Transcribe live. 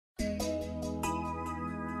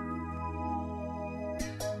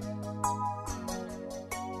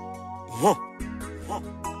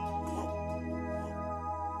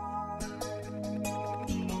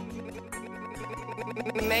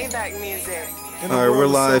Maybach music. Alright, we're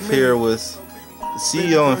live here with the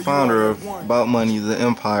CEO and founder of Bout Money, the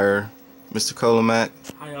Empire, Mr. Coleen.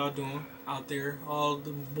 How y'all doing out there? All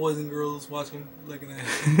the boys and girls watching, looking at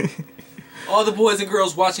all the boys and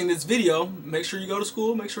girls watching this video, make sure you go to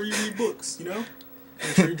school, make sure you read books, you know?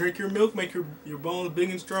 Make sure you drink your milk, make your bones big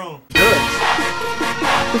and strong. Good.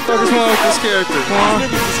 What the fuck is wrong with this character? Come on. This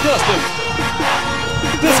nigga's disgusting.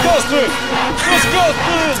 Disgusting!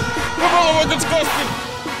 Disgusting! We're disgusting!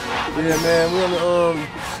 Yeah, man, we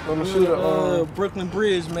on the shoot Brooklyn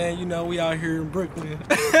Bridge, man. You know, we out here in Brooklyn.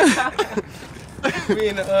 We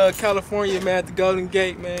in California, man, at the Golden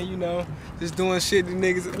Gate, man. You know, just doing shit the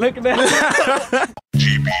niggas looking at.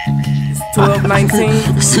 12/19,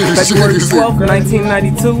 February 12th,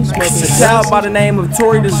 1992. A child by the name of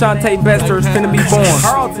Tori Deshaunte Bester is finna be born.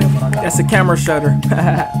 That's a camera shutter.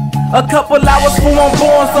 A couple hours before I'm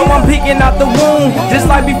born, so I'm peeking out the womb. Just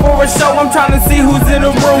like before a show, I'm trying to see who's in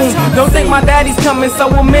the room. Don't think my daddy's coming, so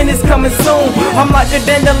a minute's coming soon. I'm like a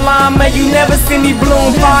dandelion, man, you never see me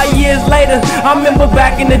bloom. 5 years later, I remember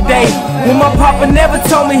back in the day when my papa never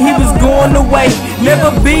told me he was going away.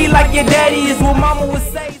 Never be like your daddy is what mama would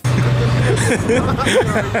say. What's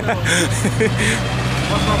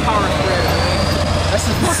my power spread, man? That's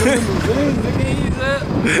the fucking nigga.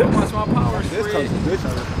 Watch my power spread.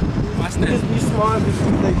 My stats be smart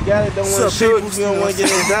because they got it, don't want to shoot it, we don't want to get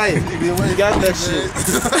in diet. We got that shit.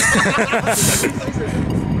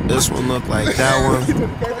 This one look like that one.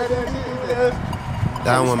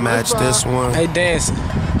 That one match this one. Hey, dance.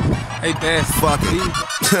 Hey, dance. Fuck it.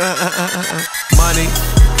 Money.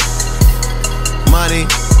 Money.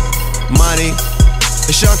 Money.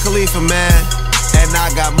 It's Young Khalifa, man. And I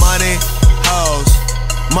got money, hoes.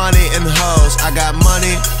 Money and hoes. I got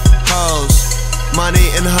money, hoes.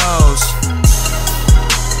 Money and hoes.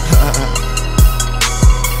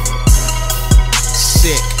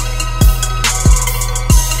 Sick.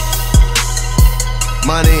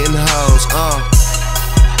 Money and hoes,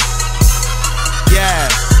 yeah.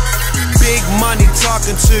 Big money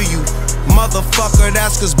talking to you. Motherfucker,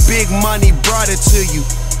 that's cause big money brought it to you.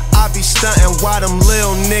 I be stunting while them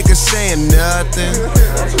little niggas saying nothing.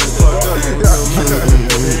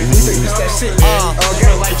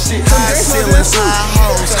 High ceilings, high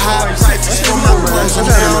hoes, high prices for my clothes, and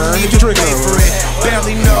I don't need to pay for it.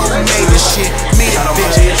 Barely know who made this shit. Me the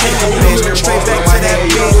bitch, take a bitch, straight back to that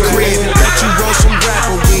big crib. Let you roll some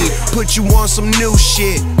rapper weed, put you on some new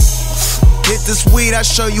shit. Hit this weed, I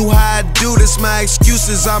show you how I do this. My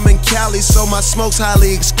excuses, I'm in Cali, so my smoke's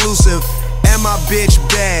highly exclusive. And my bitch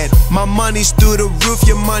bad. My money's through the roof,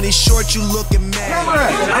 your money short, you looking mad.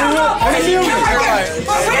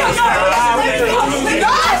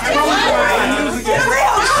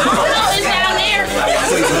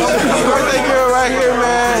 Birthday girl right here,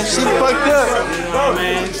 man. She fucked up. Oh,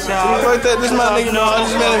 man. She fucked up. This my nigga, no. I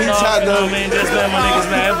just met him, he chopped up. Man, just let my niggas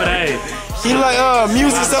mad, but hey. He like,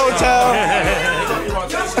 music soul child.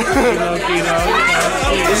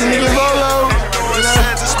 This nigga Bolo.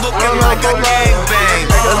 It's looking like I gangbang.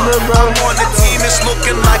 I'm on the team, it's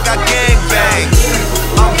looking like I gangbang.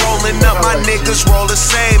 I'm rolling up, my niggas roll the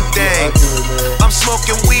same thing. I'm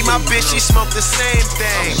smoking weed, my bitch, she smoke the same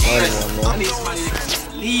thing. I need somebody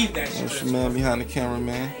to leave that shit. What's your man behind the camera,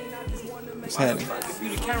 man? What's happening? If you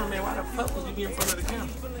the cameraman, why the fuck would you be in front of the camera?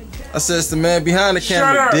 I said it's the man behind the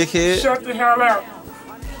camera, dickhead. Shut the hell up.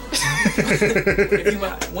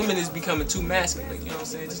 Women is becoming too masculine, you know what I'm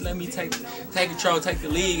saying? Just let me take control, take the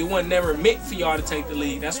lead. It wasn't never meant for y'all to take the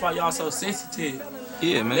lead. That's why y'all so sensitive.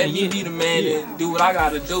 Yeah, man. Let me be the man and do what I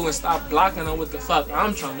gotta do and stop blocking on what the fuck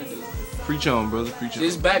I'm trying to do. Preach on, brother. Preach on.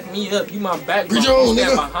 Just back me up. You my backbone. Preach on,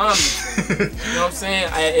 stand nigga. behind me. You know what I'm saying?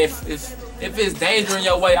 If it's danger in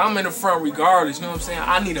your way, I'm in the front regardless. You know what I'm saying?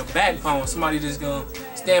 I need a backbone. Somebody just gonna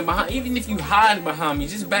stand behind. Even if you hide behind me,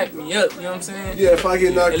 just back me up. You know what I'm saying? Yeah, if I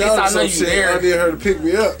get knocked out or some shit, I need her to pick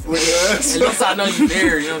me up. At least I know you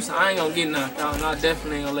there. You know what I'm saying? I ain't gonna get knocked out, and I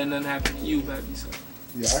definitely ain't gonna let nothing happen to you, baby. So.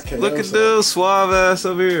 Yeah, I can't. Look at this suave ass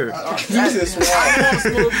over here. You said suave.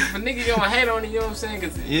 If a nigga gonna hate on it, you know what I'm saying?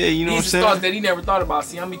 Cause yeah, you know what I'm saying? Thought that he never thought about.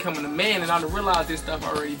 See, I'm becoming a man, and I done realized this stuff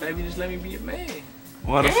already, baby. Just let me be a man.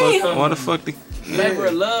 Why the fuck? Why the fuck the labor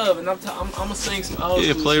of love? And I'm gonna sing some old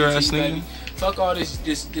school player shit, ass nigga. Fuck all this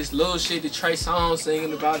little shit that Trey Songz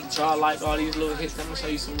singing about that y'all like, all these little hits. I'm gonna show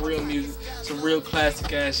you some real music, some real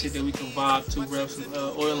classic ass shit that we can vibe to, rub some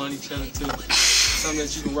oil on each other too. Something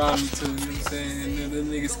that you can ride me to, you know what I'm saying? And then the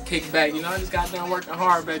niggas kick back. You know, I just got done working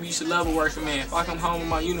hard, baby. You should love a working man. If I come home in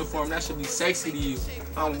my uniform, that should be sexy to you.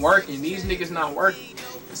 I'm working. These niggas not working. You know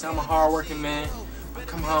So I'm a hard-working man. I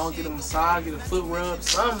come home, get a massage, get a foot rub,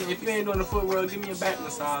 something. If you ain't doing the foot rub, give me a back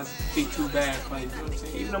massage. Feet too bad for you, you know what I'm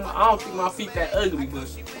saying? Even though I don't think my feet that ugly, but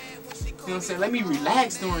you know what I'm saying? Let me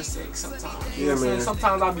relax during sex sometimes. You know what I'm saying?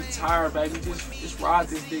 Sometimes I'll be tired, baby. Just ride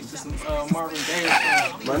this dick to some Marvin Gaye.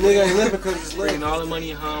 My nigga ain't living because it's late. Bringing all the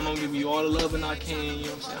money home, I'm giving you all the loving I can, you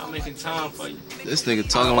know what I'm saying? I'm making time for you. This nigga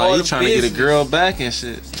talking like he trying to get a girl back and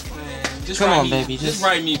shit. Just come on, me. baby. Just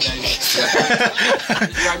write me, baby. Just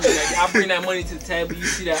write me, baby. I bring that money to the table. You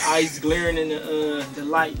see that ice glaring in the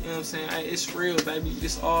light. You know what I'm saying? It's real, baby.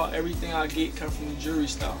 It's everything I get come from the jewelry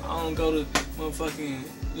store. I don't go to motherfucking,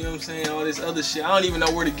 you know what I'm saying? All this other shit. I don't even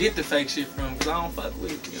know where to get the fake shit from because I don't fuck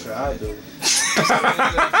with it. You know? Sure, I do.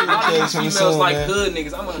 All these females like hood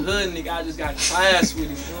niggas. I'm a hood nigga. I just got class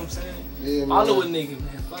with it. You know what I'm saying? Yeah, man. Follow a nigga,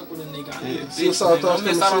 man. Fuck with a nigga. I need a bitch, Suicide man. Don't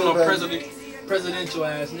miss out on no baby. presidential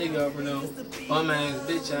ass nigga over no bum ass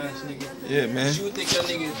bitch ass nigga. Yeah, man. You would think your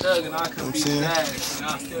nigga is thug and I could beat his ass and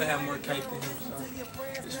I still have more cake than him. So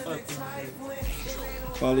just fuck with me.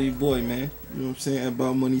 Follow your boy, man. You know what I'm saying?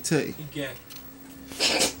 About money take. He got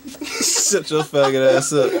Shut your faggot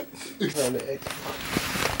ass up.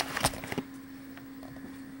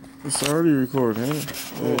 It's already recording, ain't it?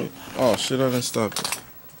 Yeah. Oh shit, I didn't stop it.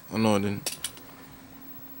 Oh no, I didn't.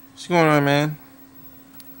 What's going on, man?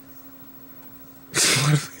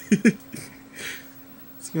 What's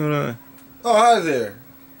going on? Oh, hi there.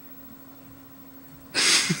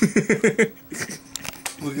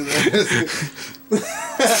 Look at that.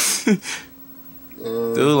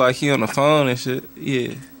 Dude, like he on the phone and shit.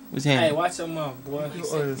 Yeah. What's happening? Hey, watch your mouth, boy.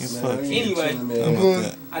 Anyway,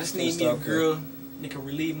 I just need me a girl that can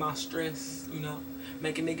relieve my stress, you know,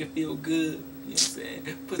 make a nigga feel good. You know what I'm saying?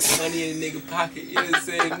 Put some money in a nigga pocket, you know what I'm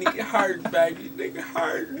saying? Nigga hurt, baby. Nigga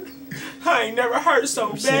hurt. I ain't never hurt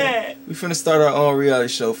so bad. We finna start our own reality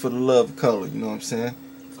show for the love of color, you know what I'm saying?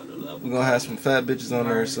 For the love of We're gonna have some fat bitches on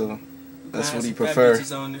there, so that's what he prefer.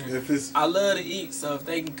 prefers. I love to eat, so if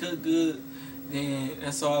they can cook good, then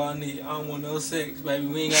that's all I need. I don't want no sex, baby.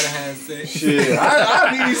 We ain't gotta have sex. Shit,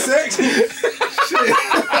 I need sex. Shit.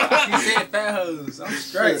 You said fat hoes. I'm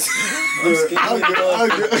straight. I'm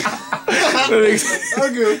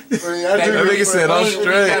good. That nigga said I'm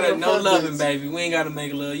straight. No loving, baby. We ain't gotta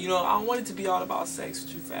make love. You know, I don't want it to be all about sex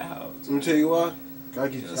with you fat hoes. Let me tell you why. I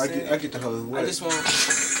get the hoes wet. I just want.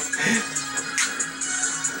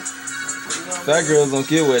 Fat girls don't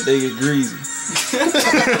get wet, they get greasy. You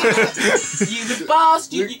the boss,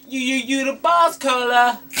 you the boss,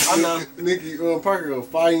 Cola. I know. Nikki Parker go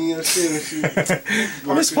fire you and shit.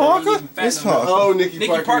 Miss Parker? Miss Parker. Oh, Nikki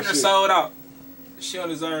Parker sold out. She don't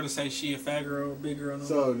deserve to say she a fat girl or big girl. No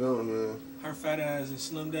so don't, man. Her fat ass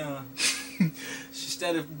is slimmed down.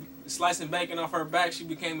 Instead of slicing bacon off her back, she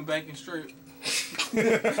became a bacon strip. This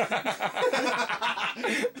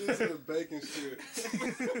is a bacon strip.